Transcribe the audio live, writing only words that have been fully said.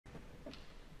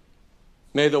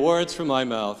May the words from my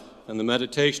mouth and the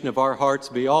meditation of our hearts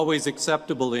be always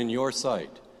acceptable in your sight,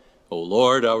 O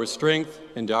Lord, our strength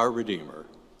and our Redeemer.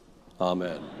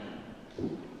 Amen.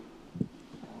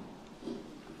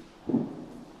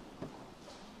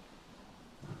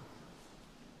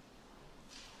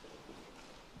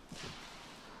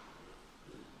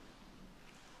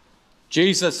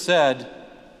 Jesus said,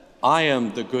 "I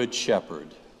am the good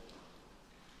shepherd."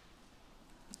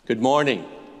 Good morning.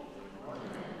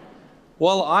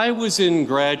 While I was in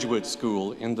graduate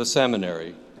school in the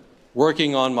seminary,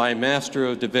 working on my Master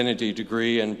of Divinity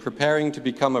degree and preparing to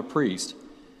become a priest,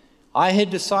 I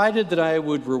had decided that I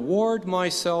would reward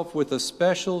myself with a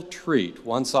special treat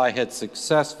once I had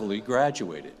successfully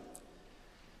graduated.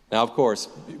 Now, of course,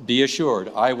 be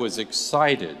assured, I was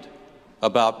excited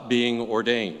about being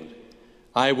ordained.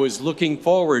 I was looking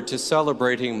forward to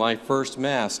celebrating my first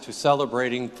Mass, to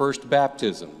celebrating first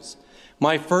baptisms,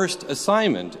 my first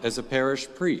assignment as a parish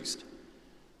priest.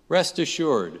 Rest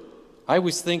assured, I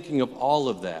was thinking of all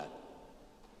of that.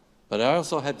 But I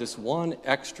also had this one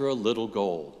extra little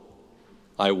goal.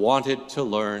 I wanted to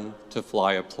learn to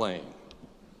fly a plane.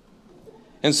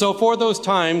 And so for those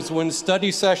times when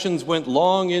study sessions went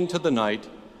long into the night,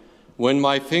 when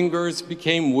my fingers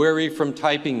became weary from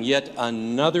typing yet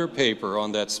another paper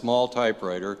on that small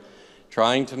typewriter,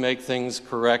 trying to make things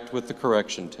correct with the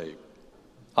correction tape,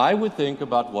 I would think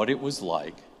about what it was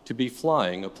like to be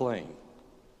flying a plane.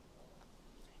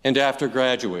 And after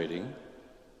graduating,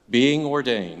 being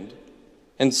ordained,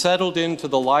 and settled into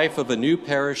the life of a new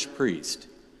parish priest,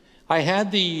 I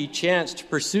had the chance to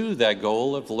pursue that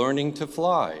goal of learning to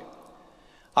fly.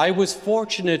 I was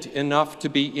fortunate enough to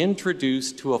be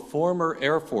introduced to a former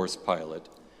Air Force pilot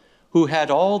who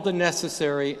had all the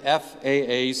necessary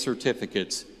FAA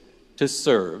certificates to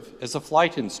serve as a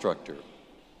flight instructor.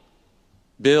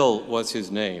 Bill was his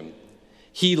name.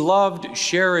 He loved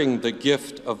sharing the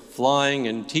gift of flying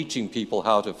and teaching people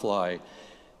how to fly,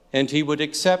 and he would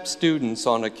accept students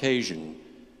on occasion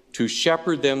to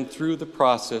shepherd them through the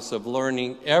process of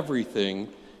learning everything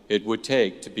it would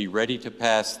take to be ready to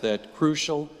pass that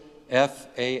crucial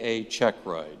FAA check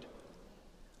ride.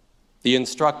 The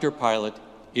instructor pilot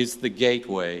is the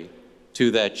gateway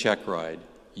to that check ride.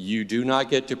 You do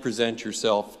not get to present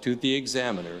yourself to the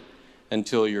examiner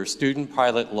until your student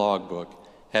pilot logbook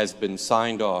has been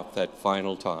signed off that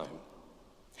final time.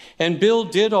 And Bill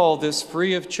did all this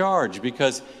free of charge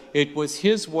because it was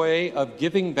his way of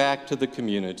giving back to the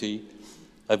community,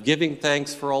 of giving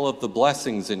thanks for all of the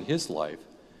blessings in his life,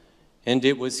 and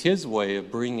it was his way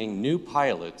of bringing new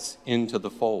pilots into the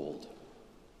fold.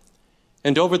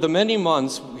 And over the many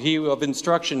months of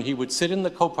instruction, he would sit in the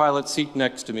co-pilot seat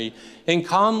next to me and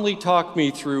calmly talk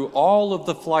me through all of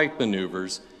the flight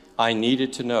maneuvers I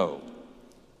needed to know,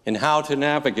 and how to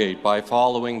navigate by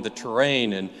following the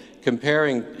terrain and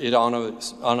comparing it on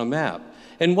a map,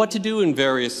 and what to do in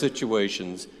various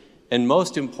situations, and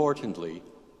most importantly,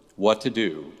 what to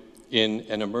do in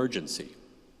an emergency.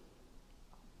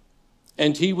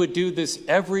 And he would do this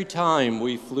every time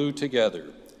we flew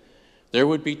together. There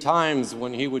would be times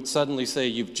when he would suddenly say,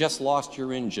 "You've just lost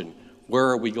your engine. Where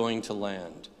are we going to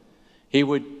land?" He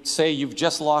would say, "You've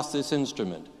just lost this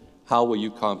instrument. How will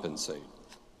you compensate?"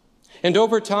 And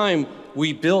over time,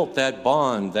 we built that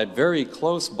bond, that very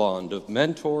close bond of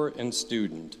mentor and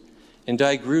student, and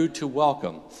I grew to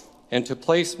welcome and to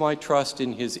place my trust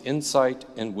in his insight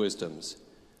and wisdoms.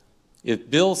 If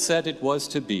Bill said it was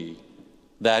to be,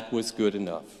 that was good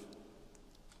enough.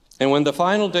 And when the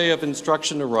final day of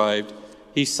instruction arrived,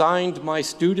 he signed my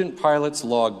student pilot's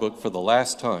logbook for the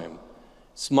last time,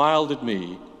 smiled at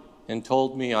me, and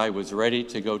told me I was ready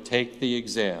to go take the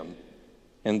exam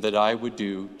and that I would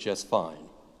do just fine.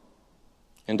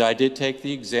 And I did take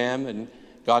the exam and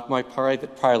got my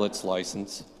private pilot's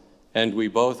license, and we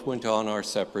both went on our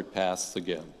separate paths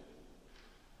again.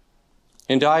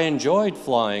 And I enjoyed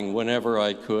flying whenever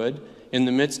I could in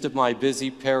the midst of my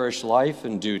busy parish life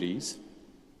and duties.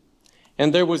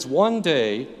 And there was one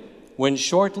day when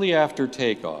shortly after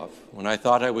takeoff, when I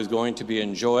thought I was going to be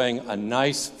enjoying a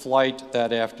nice flight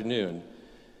that afternoon,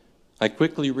 I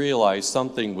quickly realized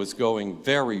something was going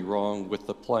very wrong with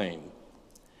the plane,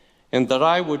 and that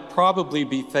I would probably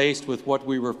be faced with what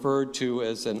we referred to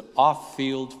as an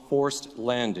off-field forced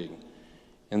landing,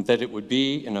 and that it would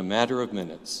be in a matter of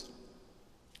minutes.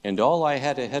 And all I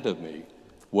had ahead of me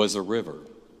was a river.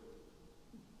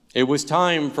 It was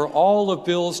time for all of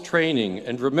Bill's training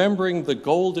and remembering the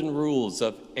golden rules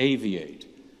of aviate.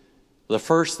 The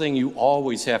first thing you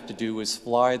always have to do is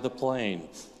fly the plane.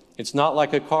 It's not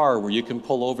like a car where you can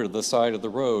pull over to the side of the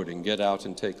road and get out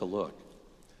and take a look.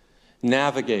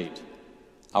 Navigate.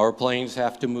 Our planes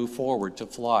have to move forward to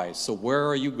fly, so where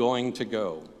are you going to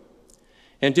go?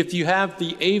 And if you have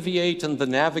the aviate and the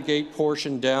navigate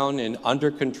portion down and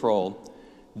under control,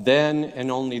 then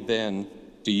and only then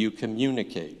do you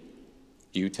communicate.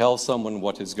 Do you tell someone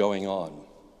what is going on?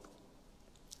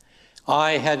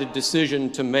 I had a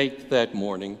decision to make that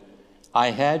morning.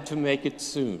 I had to make it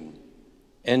soon,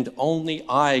 and only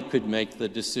I could make the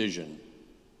decision.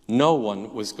 No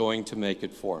one was going to make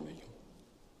it for me.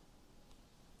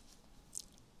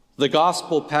 The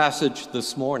gospel passage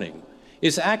this morning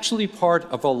is actually part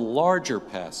of a larger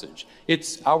passage.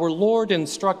 It's our Lord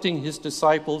instructing his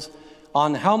disciples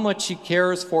on how much he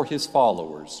cares for his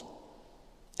followers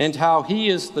and how he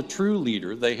is the true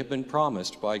leader they have been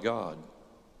promised by God.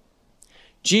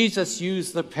 Jesus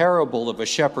used the parable of a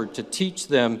shepherd to teach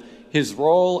them his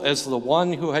role as the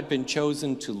one who had been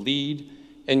chosen to lead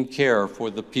and care for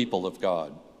the people of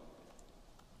God.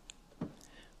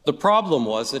 The problem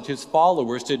was that his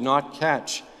followers did not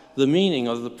catch the meaning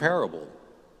of the parable,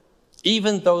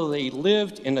 even though they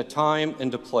lived in a time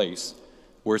and a place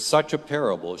where such a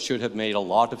parable should have made a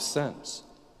lot of sense,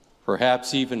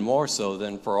 perhaps even more so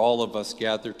than for all of us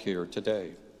gathered here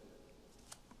today.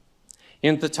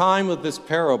 In the time of this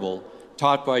parable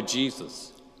taught by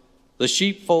Jesus, the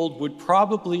sheepfold would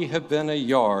probably have been a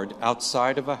yard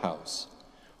outside of a house,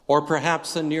 or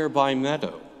perhaps a nearby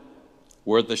meadow,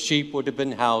 where the sheep would have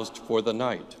been housed for the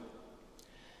night.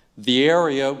 The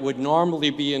area would normally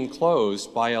be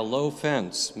enclosed by a low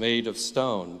fence made of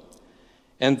stone,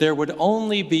 and there would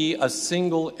only be a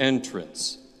single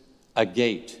entrance, a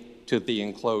gate to the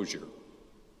enclosure.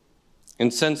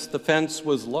 And since the fence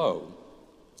was low,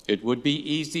 it would be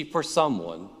easy for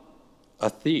someone,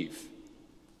 a thief,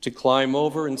 to climb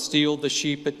over and steal the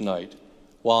sheep at night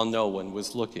while no one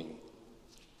was looking.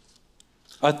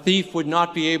 A thief would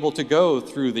not be able to go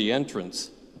through the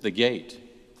entrance, the gate,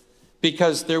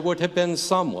 because there would have been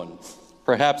someone,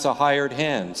 perhaps a hired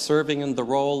hand, serving in the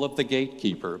role of the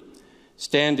gatekeeper,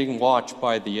 standing watch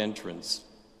by the entrance.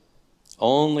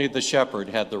 Only the shepherd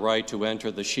had the right to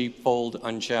enter the sheepfold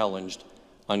unchallenged,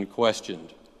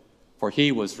 unquestioned, for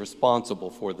he was responsible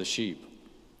for the sheep.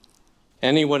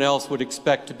 Anyone else would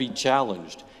expect to be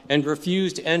challenged and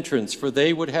refused entrance, for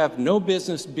they would have no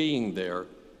business being there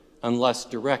unless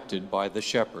directed by the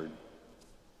shepherd.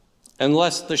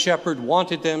 Unless the shepherd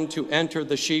wanted them to enter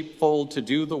the sheepfold to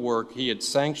do the work he had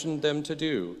sanctioned them to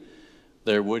do,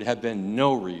 there would have been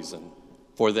no reason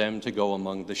for them to go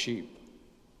among the sheep.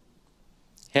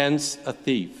 Hence, a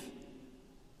thief,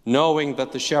 knowing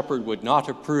that the shepherd would not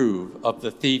approve of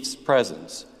the thief's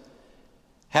presence,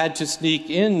 had to sneak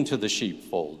into the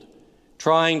sheepfold,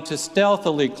 trying to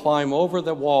stealthily climb over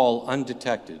the wall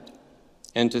undetected,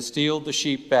 and to steal the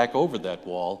sheep back over that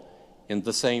wall in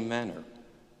the same manner.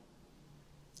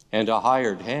 And a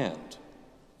hired hand,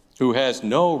 who has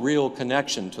no real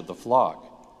connection to the flock,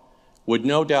 would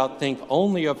no doubt think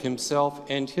only of himself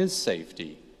and his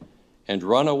safety, and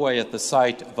run away at the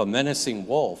sight of a menacing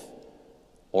wolf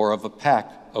or of a pack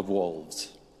of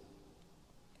wolves.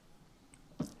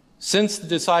 Since the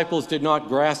disciples did not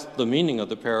grasp the meaning of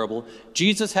the parable,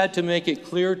 Jesus had to make it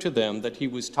clear to them that he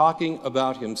was talking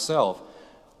about himself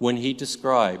when he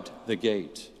described the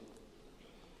gate.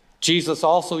 Jesus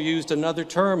also used another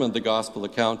term in the gospel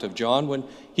account of John when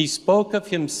he spoke of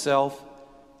himself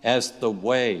as the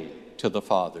way to the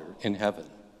Father in heaven.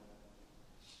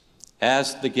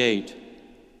 As the gate,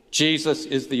 Jesus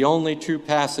is the only true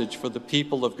passage for the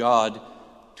people of God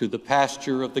to the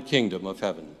pasture of the kingdom of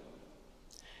heaven.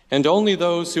 And only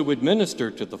those who would minister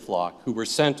to the flock, who were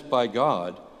sent by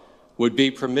God, would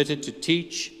be permitted to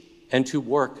teach and to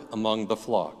work among the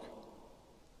flock.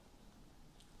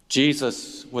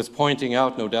 Jesus was pointing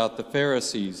out, no doubt, the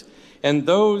Pharisees and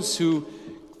those who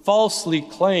falsely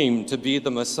claimed to be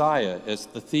the Messiah as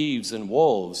the thieves and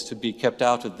wolves to be kept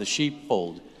out of the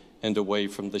sheepfold and away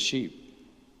from the sheep.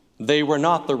 They were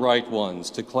not the right ones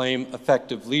to claim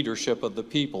effective leadership of the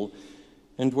people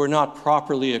and were not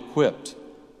properly equipped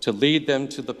to lead them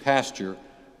to the pasture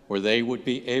where they would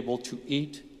be able to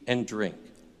eat and drink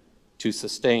to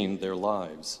sustain their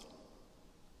lives.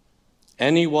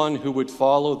 Anyone who would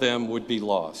follow them would be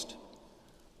lost,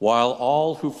 while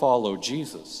all who follow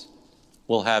Jesus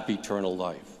will have eternal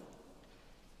life.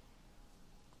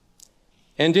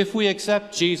 And if we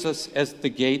accept Jesus as the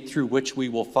gate through which we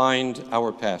will find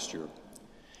our pasture,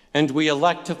 and we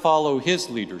elect to follow his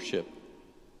leadership,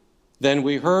 then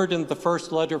we heard in the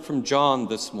first letter from John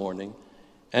this morning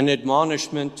an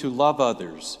admonishment to love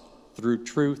others through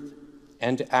truth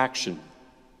and action,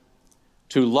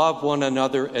 to love one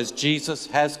another as Jesus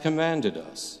has commanded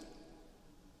us.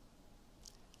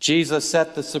 Jesus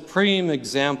set the supreme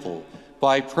example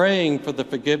by praying for the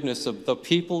forgiveness of the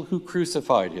people who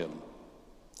crucified him.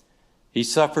 He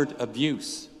suffered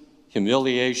abuse,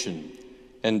 humiliation,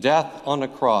 and death on a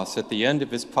cross at the end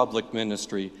of his public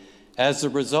ministry as a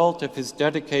result of his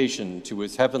dedication to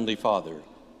his heavenly Father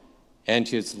and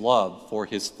his love for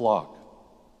his flock.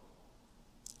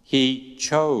 He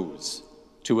chose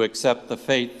to accept the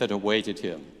fate that awaited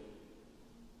him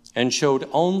and showed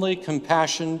only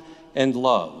compassion and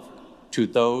love to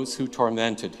those who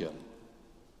tormented him.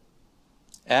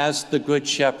 As the Good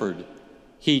Shepherd,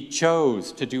 he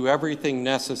chose to do everything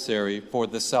necessary for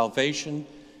the salvation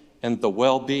and the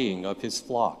well-being of his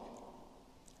flock,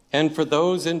 and for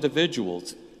those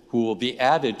individuals who will be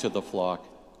added to the flock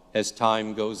as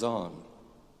time goes on.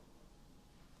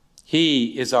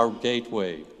 He is our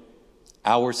gateway,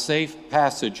 our safe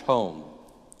passage home,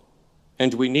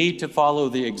 and we need to follow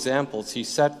the examples he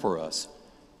set for us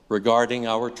regarding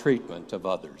our treatment of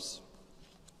others.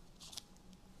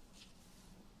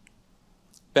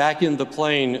 Back in the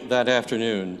plane that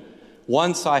afternoon,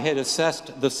 once I had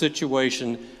assessed the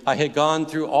situation, I had gone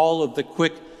through all of the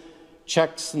quick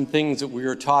checks and things that we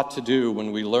were taught to do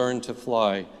when we learned to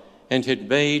fly, and had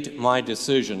made my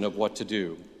decision of what to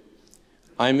do.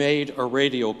 I made a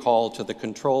radio call to the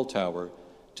control tower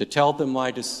to tell them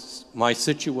my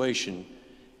situation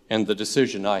and the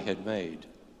decision I had made.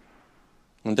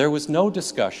 And there was no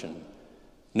discussion,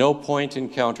 no point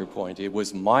and counterpoint. It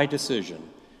was my decision.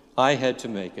 I had to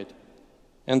make it.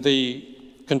 And the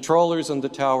controllers on the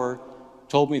tower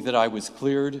told me that I was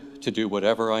cleared to do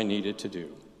whatever I needed to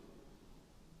do.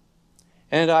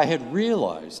 And I had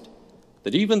realized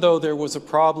that even though there was a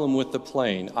problem with the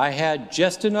plane, I had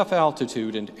just enough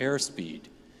altitude and airspeed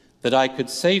that I could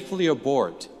safely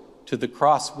abort to the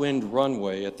crosswind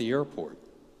runway at the airport.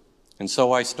 And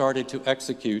so I started to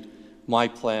execute my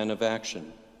plan of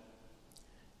action.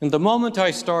 And the moment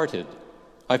I started,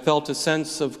 I felt a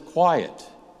sense of quiet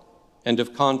and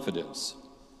of confidence.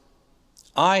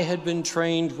 I had been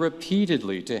trained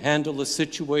repeatedly to handle a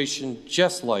situation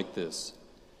just like this.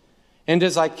 And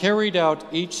as I carried out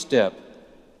each step,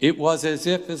 it was as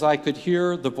if I could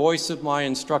hear the voice of my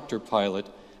instructor pilot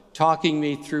talking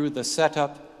me through the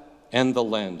setup and the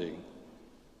landing.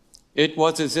 It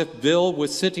was as if Bill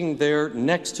was sitting there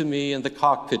next to me in the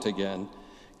cockpit again,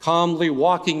 calmly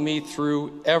walking me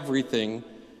through everything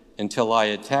until I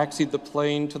had taxied the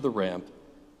plane to the ramp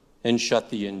and shut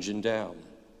the engine down.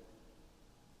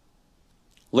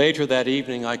 Later that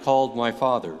evening, I called my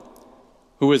father,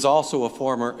 who is also a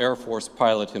former Air Force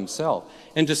pilot himself,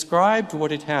 and described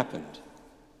what had happened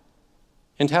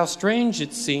and how strange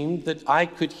it seemed that I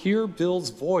could hear Bill's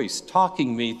voice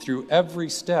talking me through every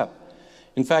step.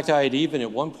 In fact, I had even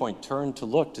at one point turned to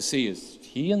look to see, is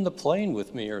he in the plane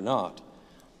with me or not?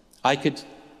 I could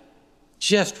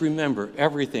just remember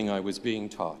everything I was being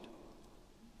taught.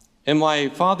 And my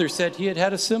father said he had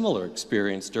had a similar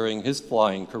experience during his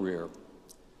flying career.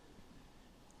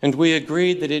 And we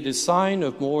agreed that it is a sign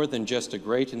of more than just a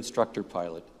great instructor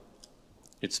pilot.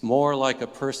 It's more like a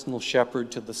personal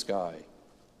shepherd to the sky,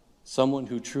 someone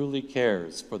who truly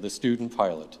cares for the student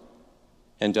pilot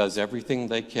and does everything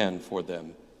they can for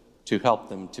them to help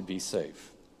them to be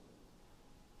safe.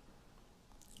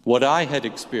 What I had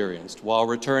experienced while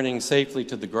returning safely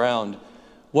to the ground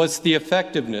was the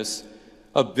effectiveness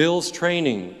of Bill's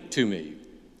training to me,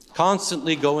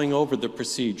 constantly going over the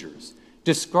procedures,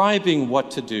 describing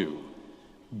what to do,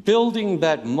 building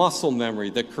that muscle memory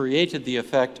that created the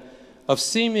effect of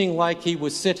seeming like he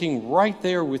was sitting right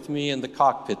there with me in the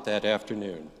cockpit that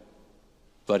afternoon.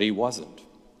 But he wasn't.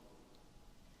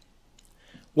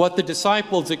 What the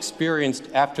disciples experienced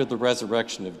after the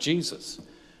resurrection of Jesus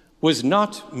was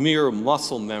not mere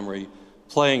muscle memory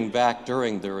playing back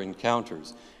during their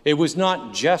encounters. It was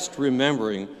not just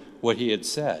remembering what he had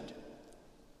said.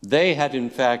 They had in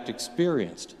fact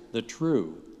experienced the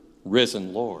true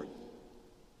risen Lord.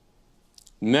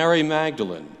 Mary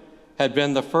Magdalene had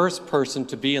been the first person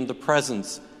to be in the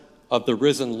presence of the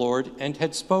risen Lord and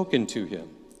had spoken to him.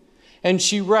 And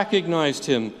she recognized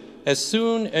him as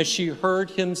soon as she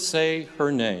heard him say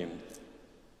her name.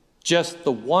 Just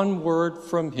the one word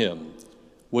from him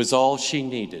was all she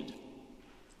needed.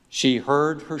 She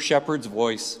heard her shepherd's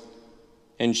voice,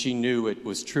 and she knew it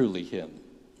was truly him.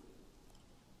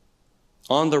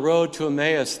 On the road to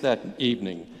Emmaus that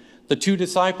evening, the two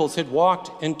disciples had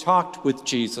walked and talked with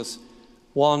Jesus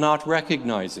while not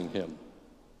recognizing him,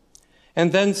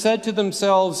 and then said to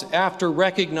themselves after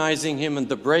recognizing him in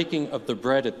the breaking of the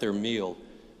bread at their meal,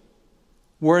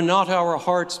 "Were not our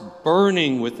hearts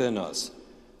burning within us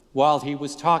while he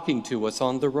was talking to us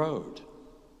on the road?"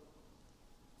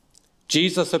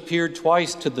 Jesus appeared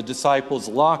twice to the disciples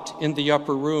locked in the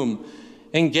upper room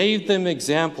and gave them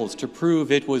examples to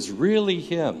prove it was really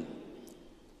him,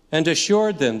 and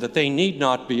assured them that they need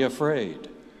not be afraid.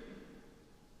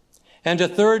 And a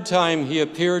third time he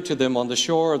appeared to them on the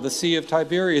shore of the Sea of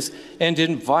Tiberias and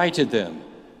invited them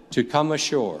to come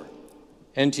ashore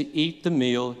and to eat the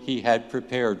meal he had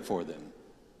prepared for them.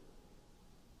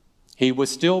 He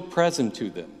was still present to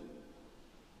them,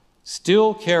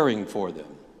 still caring for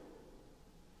them.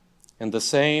 And the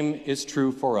same is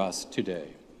true for us today.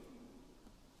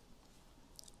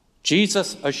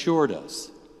 Jesus assured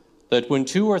us that when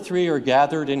 2 or 3 are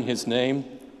gathered in his name,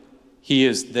 he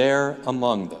is there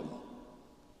among them.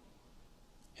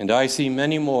 And I see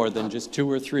many more than just 2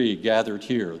 or 3 gathered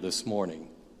here this morning.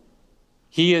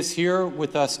 He is here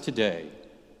with us today.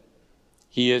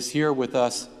 He is here with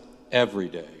us every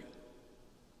day.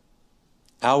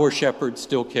 Our shepherd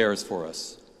still cares for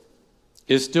us,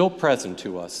 is still present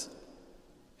to us,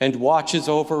 and watches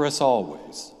over us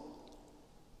always.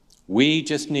 We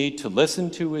just need to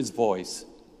listen to his voice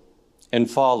and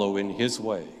follow in his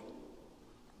way.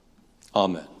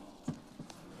 Amen.